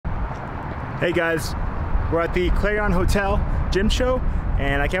Hey guys, we're at the Clarion Hotel gym show,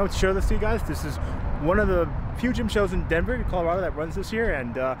 and I can't wait to show this to you guys. This is one of the few gym shows in Denver, Colorado that runs this year,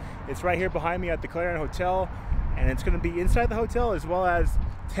 and it's right here behind me at the Clarion Hotel, and it's going to be inside the hotel as well as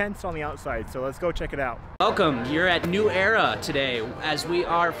tents on the outside, so let's go check it out. Welcome, you're at New Era today, as we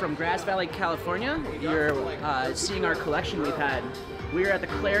are from Grass Valley, California. You're seeing our collection we've had. We are at the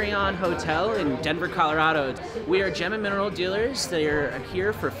Clarion Hotel in Denver, Colorado. We are gem and mineral dealers that are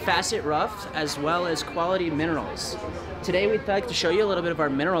here for facet rough as well as quality minerals. Today we'd like to show you a little bit of our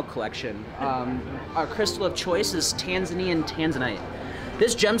mineral collection. Our crystal of choice is Tanzanian Tanzanite.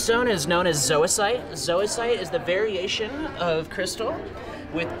 This gemstone is known as zoisite. Zoisite is the variation of crystal,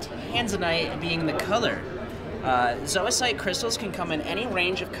 with Tanzanite being the color. Zoisite crystals can come in any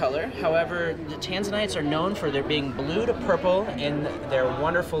range of color. However, the Tanzanites are known for their being blue to purple in their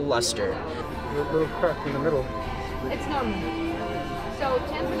wonderful luster. A little crack in the middle. It's normal. So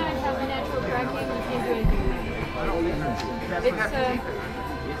Tanzanite has a natural cracking, you can't do anything with it.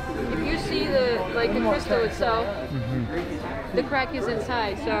 If you see the crystal itself, the crack is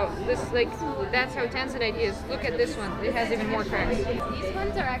inside. So that's how Tanzanite is. Look at this one. It has even more cracks. These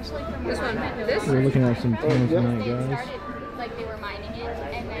ones are actually from this one. This? We're looking at some Tanzanite, They guys. started like they were mining it,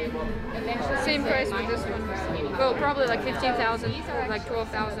 and then eventually Same price with this one. Well, probably like 15,000, like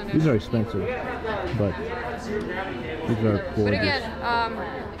 12,000. These are expensive, but these are gorgeous. But again,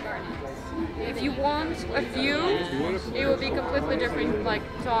 if you want a few, it will be completely different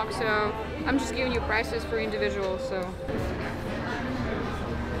talk. So I'm just giving you prices for individuals. So.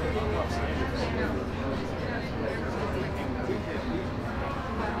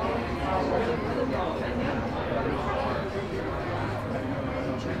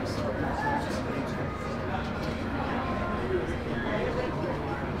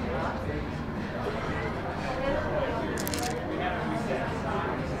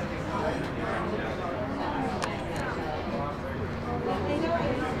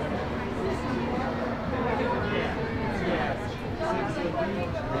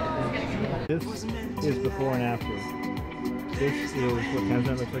 This is before and after. This is what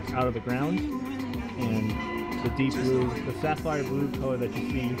Tanzanite looks like out of the ground, and the deep blue, the sapphire blue color that you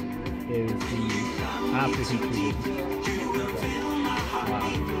see is the after heat treated.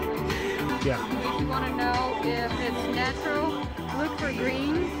 Yeah. If you want to know if it's natural, look for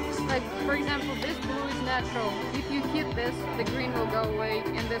green. Like for example, this blue is natural. If you hit this, the green will go away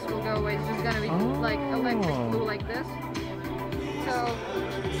and this will go away. It's just gonna be like electric blue like this. So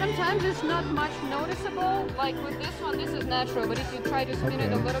sometimes it's not much noticeable. Like with this one, this is natural, but if you try to spin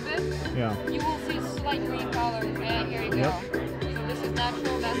it a little bit, you will see slight green color. And here you go. So this is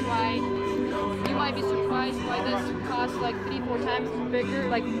natural. That's why you might be surprised why this costs like 3-4 times bigger,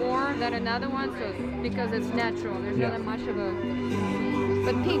 like more than another one. So because it's natural, there's not much of a.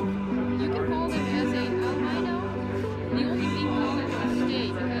 But pink, you can call them as a albino. The only pink color will stay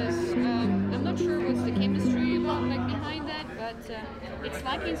because I'm not sure what's the chemistry about behind that. But it's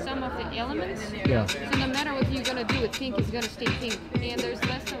lacking some of the elements. So no matter what you're gonna do with pink, it's gonna stay pink. And there's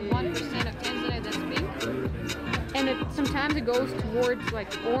less than 1% of Tanzanite that's pink. And sometimes it goes towards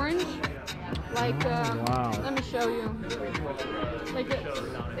like orange. Like let me show you. Like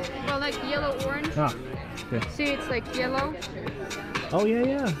like yellow orange. See, it's like yellow. Oh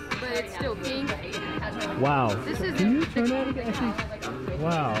yeah. But it's still pink. Wow. This is Can you turn that again?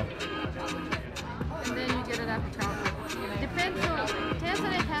 Wow. And then you get it after chocolate. Depends on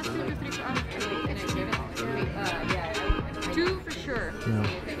Tanzanite has 2 to 3 2 for sure. Yeah.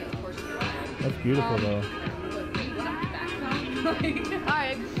 That's beautiful though.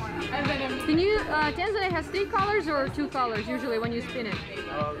 Alright. Can you Tanzanite has 3 colors or 2 colors usually when you spin it?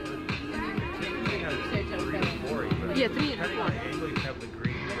 Yeah, 3 and 4.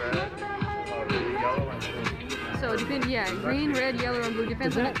 So it depends, green, red, yellow, and blue.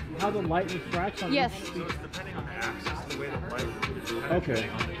 Depends on how the light refracts on yes. Depending on the axis, the way the light. Okay.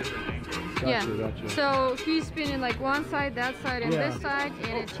 Gotcha. So he's spinning like one side, that side, and this side,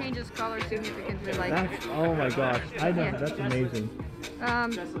 and it changes color significantly. That's, oh my gosh, I know, that's amazing.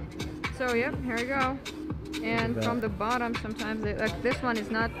 So yep, here we go. And from the bottom, sometimes they, like this one is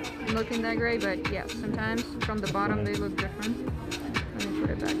not looking that great, but yeah, sometimes from the bottom they look different. Let me put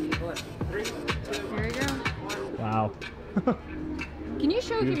it back. Here we go. Wow. Can you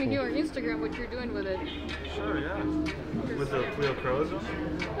show him here on Instagram what you're doing with it? Sure, yeah. With the Cleo Crows?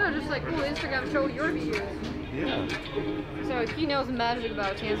 No, just like cool Instagram, show your videos. Yeah. So he knows magic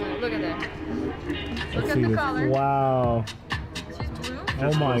about Tanzanite. Look at that. Look at the color. Wow. She's blue.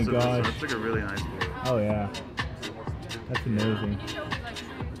 Oh my gosh. It's like a really nice blue. Oh yeah. That's amazing.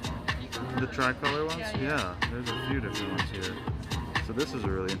 The tricolor ones? Yeah, there's a few different ones here. So this is a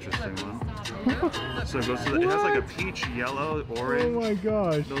really interesting one. So it goes to it has like a peach, yellow, orange. Oh my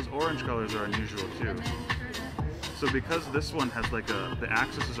gosh. Those orange colors are unusual too. So because this one has like the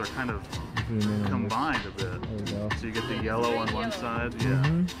axes are kind of combined a bit. There we go. So you get the yellow on one side, yeah.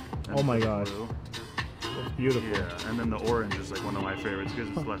 And Oh my the gosh. blue. That's beautiful. Yeah, and then the orange is like one of my favorites because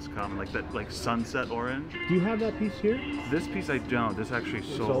it's less common, like that like sunset orange. Do you have that piece here? This piece I don't. This actually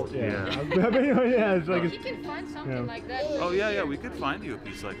sold. Yeah. Yeah, it's like You can find something like that. Oh yeah, we could find you a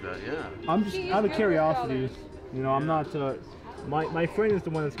piece like that. Yeah. I'm just out of curiosity. You know, I'm not. My friend is the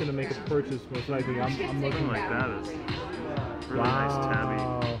one that's gonna make a purchase most likely. I'm looking Something like that is really nice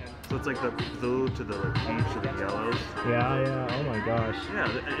tabby. So it's like the blue to the like, peach to the yellows. Yeah. Oh my gosh. Yeah,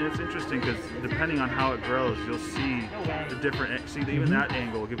 and it's interesting because depending on how it grows, you'll see the different. See, even that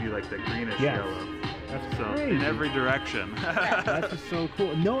angle will give you like the greenish yellow. That's So crazy. in every direction. That's just so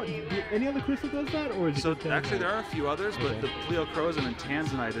cool. No, any other crystal does that, or is it So just actually Tanzanite? there are a few others, but the pleochrosum and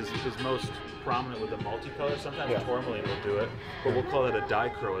Tanzanite is most prominent with the multicolor. Sometimes tourmaline will do it, but we'll call it a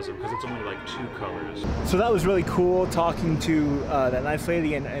dichroism because it's only like 2 colors. So that was really cool talking to that nice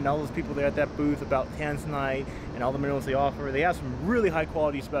lady and all those people there at that booth about Tanzanite and all the minerals they offer. They have some really high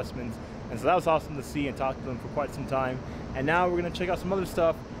quality specimens, and so that was awesome to see and talk to them for quite some time. And now we're gonna check out some other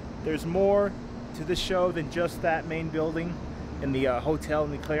stuff. There's more to this show than just that main building in the hotel,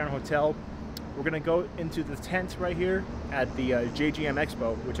 in the Clarion Hotel. We're gonna go into the tent right here at the JGM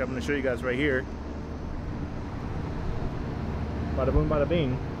Expo, which I'm gonna show you guys right here. Bada boom, bada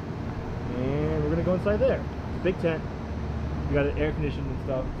bing. And we're gonna go inside there. It's a big tent. You got it air conditioned and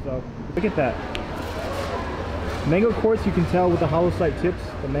stuff. So look at that. Mango quartz, you can tell with the hollow-site tips,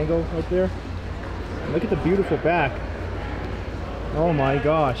 the mango right there. And look at the beautiful back. Oh my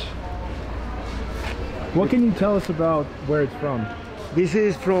gosh. What can you tell us about where it's from? This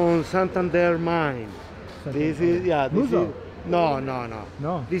is from Santander mine. This is, yeah, this Muzo? is, no.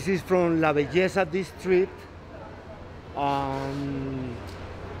 No. This is from La Belleza district.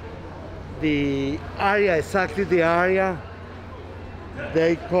 The area, exactly the area,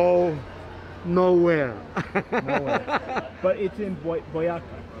 they call nowhere. Nowhere. But it's in Boyacá.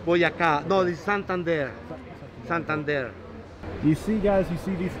 Boyacá. No, this is Santander. Santander. You see, guys, you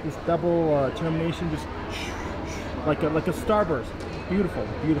see this double termination, just like a starburst. Beautiful,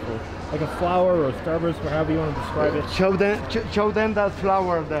 beautiful. Like a flower or a starburst, or however you want to describe it. Show them that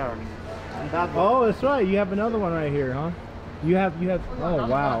flower there. And that one. Oh, that's right. You have another one right here, huh? You have. Oh,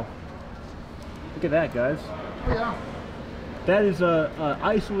 wow. Look at that, guys. That is a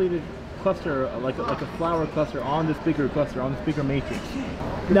isolated cluster, like a flower cluster on this bigger cluster, on this bigger matrix.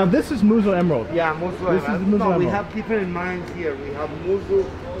 Now this is Muzo Emerald. Yeah, Muzo This is Emerald. Muzo No, we Emerald. have different mines here. We have Muzo,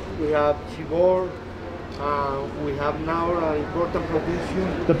 we have Chibor, we have now an important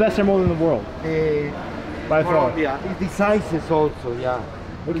production. The best emerald in the world, by far. Colombia. It's the sizes also, yeah.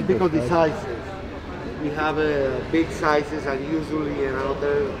 Look at Because this, the guys. sizes. We have big sizes and usually in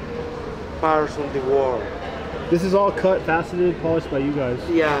other parts of the world. This is all cut, faceted, polished by you guys.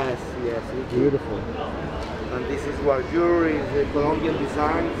 Yes. Beautiful. And this is what jewelry is, the Colombian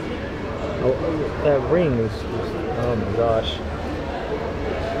designs. Oh, that ring is just, oh my gosh.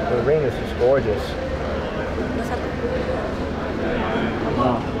 The ring is just gorgeous.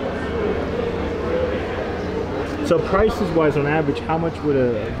 Wow. So prices wise, on average, how much would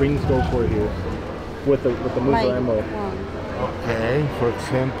a rings go for here with the Muzo Emerald? Okay, for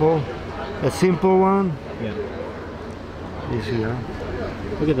example, a simple one Yeah. is here.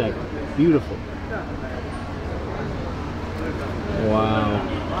 Look at that. Beautiful. Wow.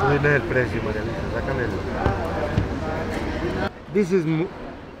 This is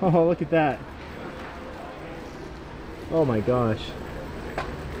Oh, look at that. Oh my gosh.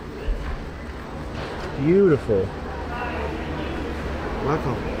 Beautiful.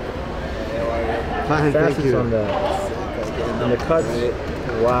 welcome. Fine, thank Facets you. on the cuts.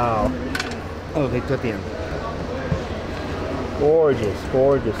 Wow. Okay, to the end. Gorgeous,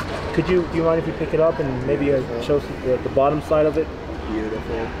 gorgeous. Do you mind if you pick it up and maybe show the bottom side of it?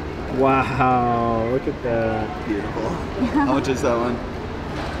 Beautiful. Wow, look at that. Beautiful. How much is that one?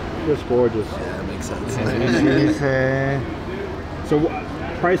 Just gorgeous. Yeah, that makes sense. This is So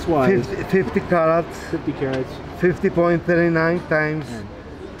price wise, 50 carats, 50 carats. 50.39 times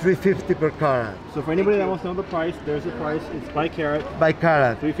 350 per carat. So for anybody that wants to know the price, there's the price. It's by carat, By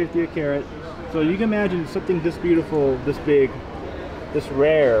carat. 350 a carat. So you can imagine something this beautiful, this big, this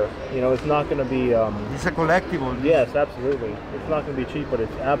rare. You know, it's not going to be. It's a collectible. Yes, absolutely. It's not going to be cheap, but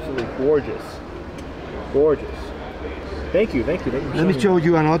it's absolutely gorgeous. Gorgeous. Thank you. Thank you. Thank you for Let me showing show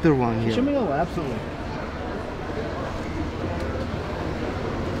you another one Show here. me, oh, absolutely.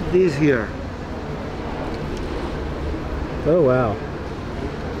 This here. Oh wow.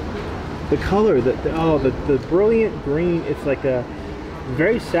 The color, the brilliant green. It's like a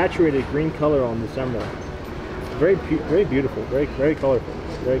very saturated green color on this emerald. Very beautiful, very colorful,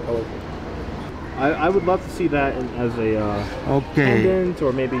 very colorful. I would love to see that as a pendant,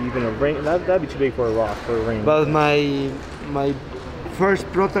 or maybe even a ring. That'd be too big for a rock, for a ring. But my first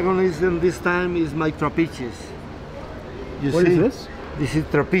protagonism this time is my trapezius. What is this? This is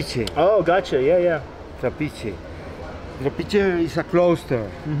trapezie. Oh, gotcha. Yeah. Trapezie. Trapezie is a cluster.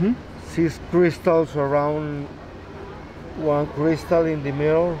 6 crystals around 1 crystal in the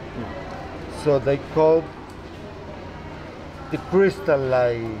middle. So they call the crystal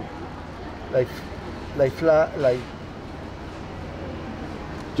like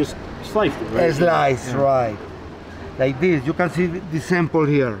just sliced it, right? Slice, right. Like this. You can see the sample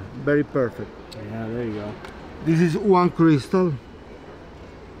here. Very perfect. Yeah, there you go. This is 1 crystal.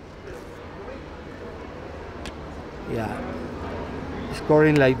 Yeah.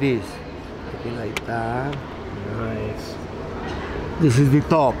 Scoring like this. Looking like that. Nice. This is the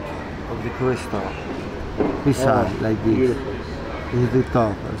top of the crystal. This side, like this. Beautiful. This is the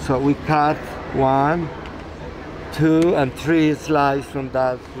top. So we cut 1, 2, and 3 slices from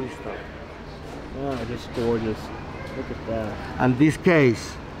that crystal. Oh, just gorgeous. Look at that. And this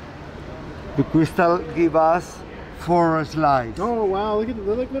case, the crystal give us 4 slices. Oh wow! Look at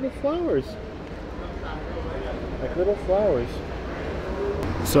they're like little flowers. Like little flowers.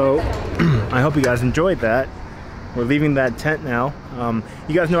 So, I hope you guys enjoyed that. We're leaving that tent now.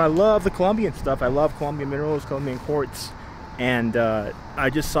 You guys know I love the Colombian stuff. I love Colombian minerals, Colombian quartz, and I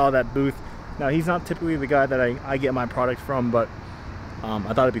just saw that booth. Now he's not typically the guy that I get my product from, but I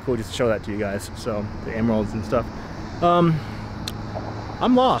thought it'd be cool just to show that to you guys. So the emeralds and stuff.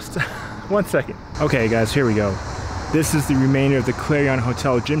 I'm lost. 1 second. Okay, guys, here we go. This is the remainder of the Clarion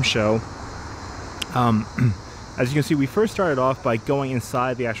Hotel gym show. As you can see, we first started off by going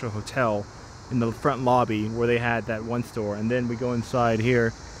inside the actual hotel in the front lobby where they had that one store, and then we go inside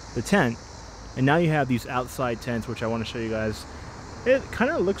here, the tent, and now you have these outside tents, which I want to show you guys. It kind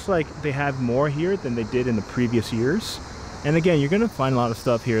of looks like they have more here than they did in the previous years. And again, you're going to find a lot of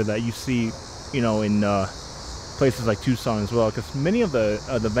stuff here that you see, you know, in places like Tucson as well, because many of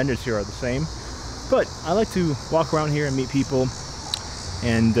the vendors here are the same. But I like to walk around here and meet people,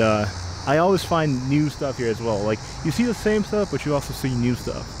 and I always find new stuff here as well. Like, you see the same stuff, but you also see new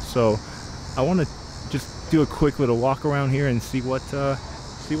stuff. So I want to just do a quick little walk around here and see what's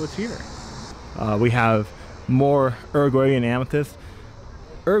here. We have more Uruguayan amethyst.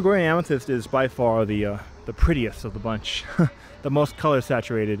 Uruguayan amethyst is by far the prettiest of the bunch. The most color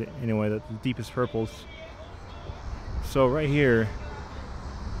saturated anyway, the deepest purples. So right here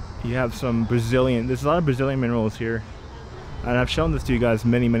you have some Brazilian, there's a lot of Brazilian minerals here, and I've shown this to you guys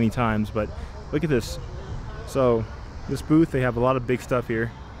many times, but look at this. So this booth, they have a lot of big stuff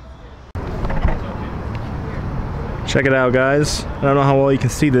here. Check it out, guys. I don't know how well you can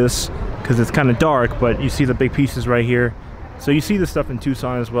see this because it's kind of dark, but you see the big pieces right here. So you see this stuff in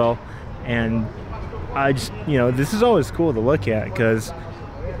Tucson as well, and I just, you know, this is always cool to look at because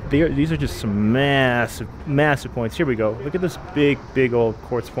these are just some massive points. Here we go. Look at this big old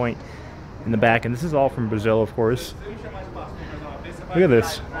quartz point in the back, and this is all from Brazil, of course. Look at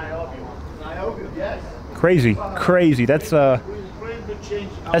this. Crazy. That's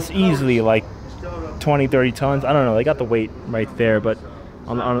easily like 20-30 tons. I don't know. They got the weight right there, but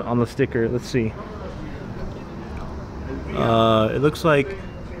on the sticker, let's see. It looks like,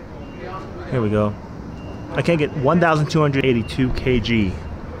 here we go. I can't get 1,282 kg.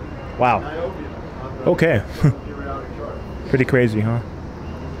 Wow. Okay. Pretty crazy, huh?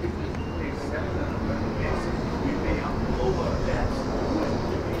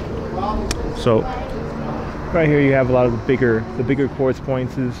 So right here you have a lot of the bigger quartz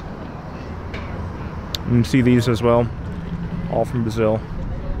points. You can see these as well, all from Brazil.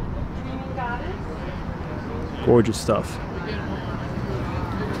 Gorgeous stuff.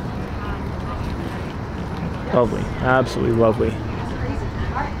 Lovely, absolutely lovely.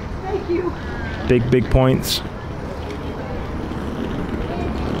 Thank you. Big points.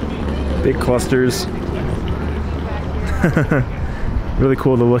 Big clusters. Really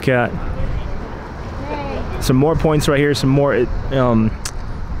cool to look at. Some more points right here, some more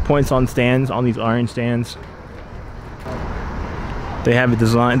points on stands, on these iron stands. They have it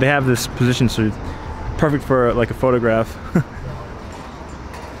designed, they have this position so it's perfect for like a photograph.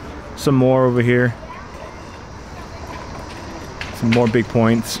 Some more over here. Some more big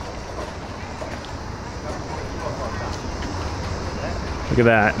points. Look at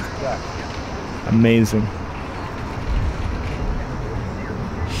that. Amazing.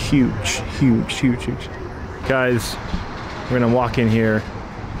 Huge. Guys, we're gonna walk in here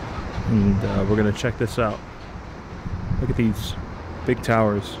And we're gonna check this out. Look at these big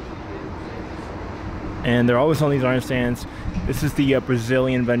towers. And they're always on these iron stands. This is the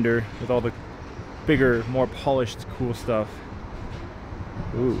Brazilian vendor with all the bigger, more polished, cool stuff.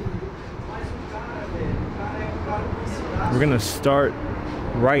 Ooh. We're gonna start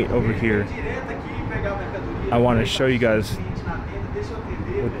right over here. I want to show you guys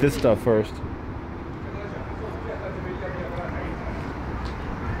with this stuff first.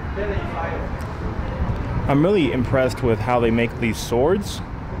 I'm really impressed with how they make these swords.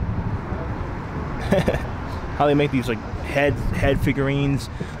 How they make these like head figurines.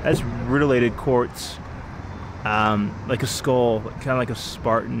 That's rutilated quartz, like a skull, kind of like a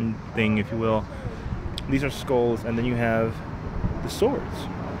Spartan thing, if you will. These are skulls, and then you have the swords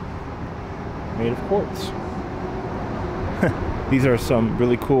made of quartz. These are some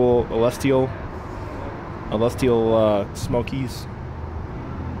really cool celestial smokies.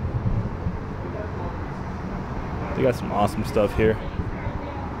 They got some awesome stuff here.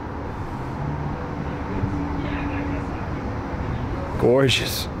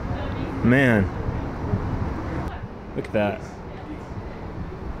 Gorgeous, man. Look at that.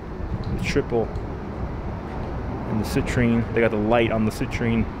 The triple and the citrine. They got the light on the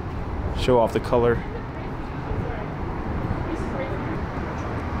citrine. Show off the color.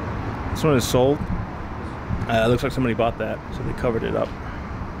 This one is sold. It looks like somebody bought that, so they covered it up.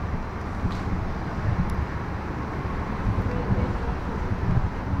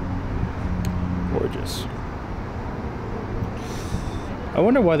 Gorgeous. I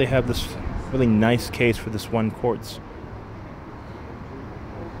wonder why they have this really nice case for this one quartz.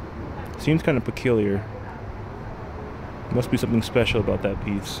 Seems kind of peculiar. Must be something special about that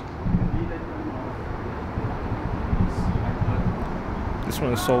piece. This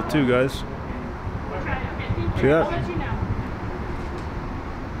one is sold too, guys. See that?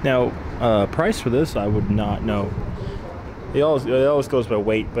 Now, price for this I would not know. It always goes by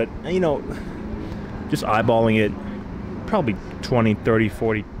weight, but you know, just eyeballing it, probably 20, 30,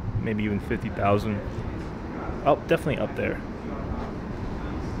 40, maybe even 50,000. Oh, definitely up there.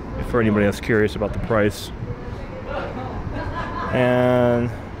 If for anybody that's curious about the price. And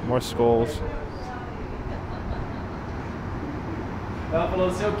more skulls.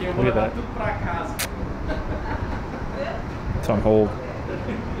 Look at that. It's on hold.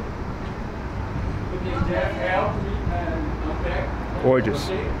 Gorgeous.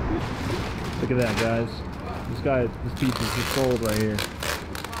 Look at that, guys. This piece is just sold right here.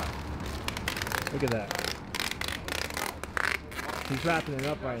 Look at that. He's wrapping it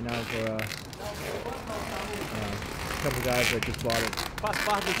up right now for a couple guys that just bought it.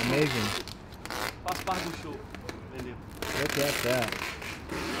 Amazing. Look at that.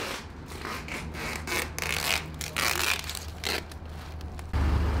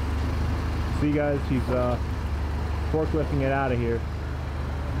 See, guys, he's forklifting it out of here.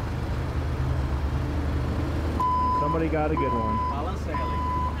 Somebody got a good one.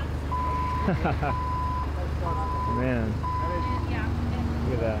 Man.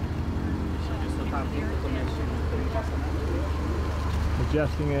 Look at that.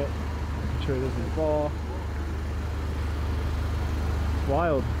 Adjusting it. Make sure this is ball. It's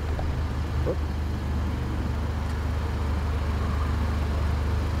wild. Whoop.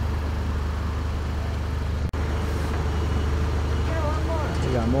 We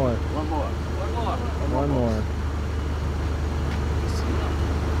got more. One more.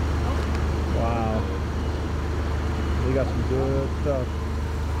 Wow. They got some good stuff.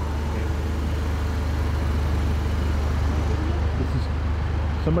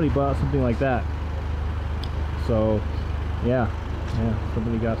 Somebody bought something like that. So, yeah,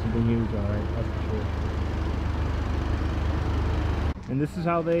 somebody got something huge, alright, that's for sure. And this is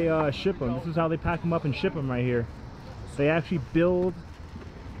how they ship them. This is how they pack them up and ship them right here. They actually build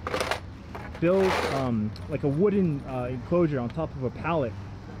like a wooden enclosure on top of a pallet.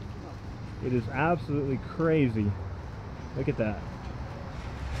 It is absolutely crazy. Look at that.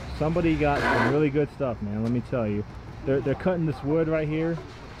 Somebody got some really good stuff, man, let me tell you. They're cutting this wood right here,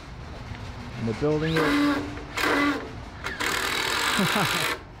 and they're building it.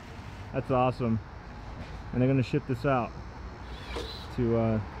 That's awesome. And they're gonna ship this out to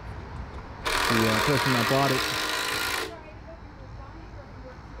the person that bought it.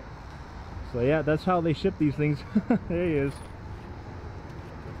 So yeah, that's how they ship these things. There he is.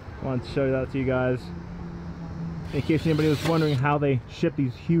 I wanted to show that to you guys. In case anybody was wondering how they ship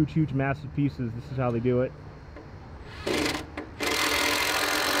these huge, massive pieces, this is how they do it.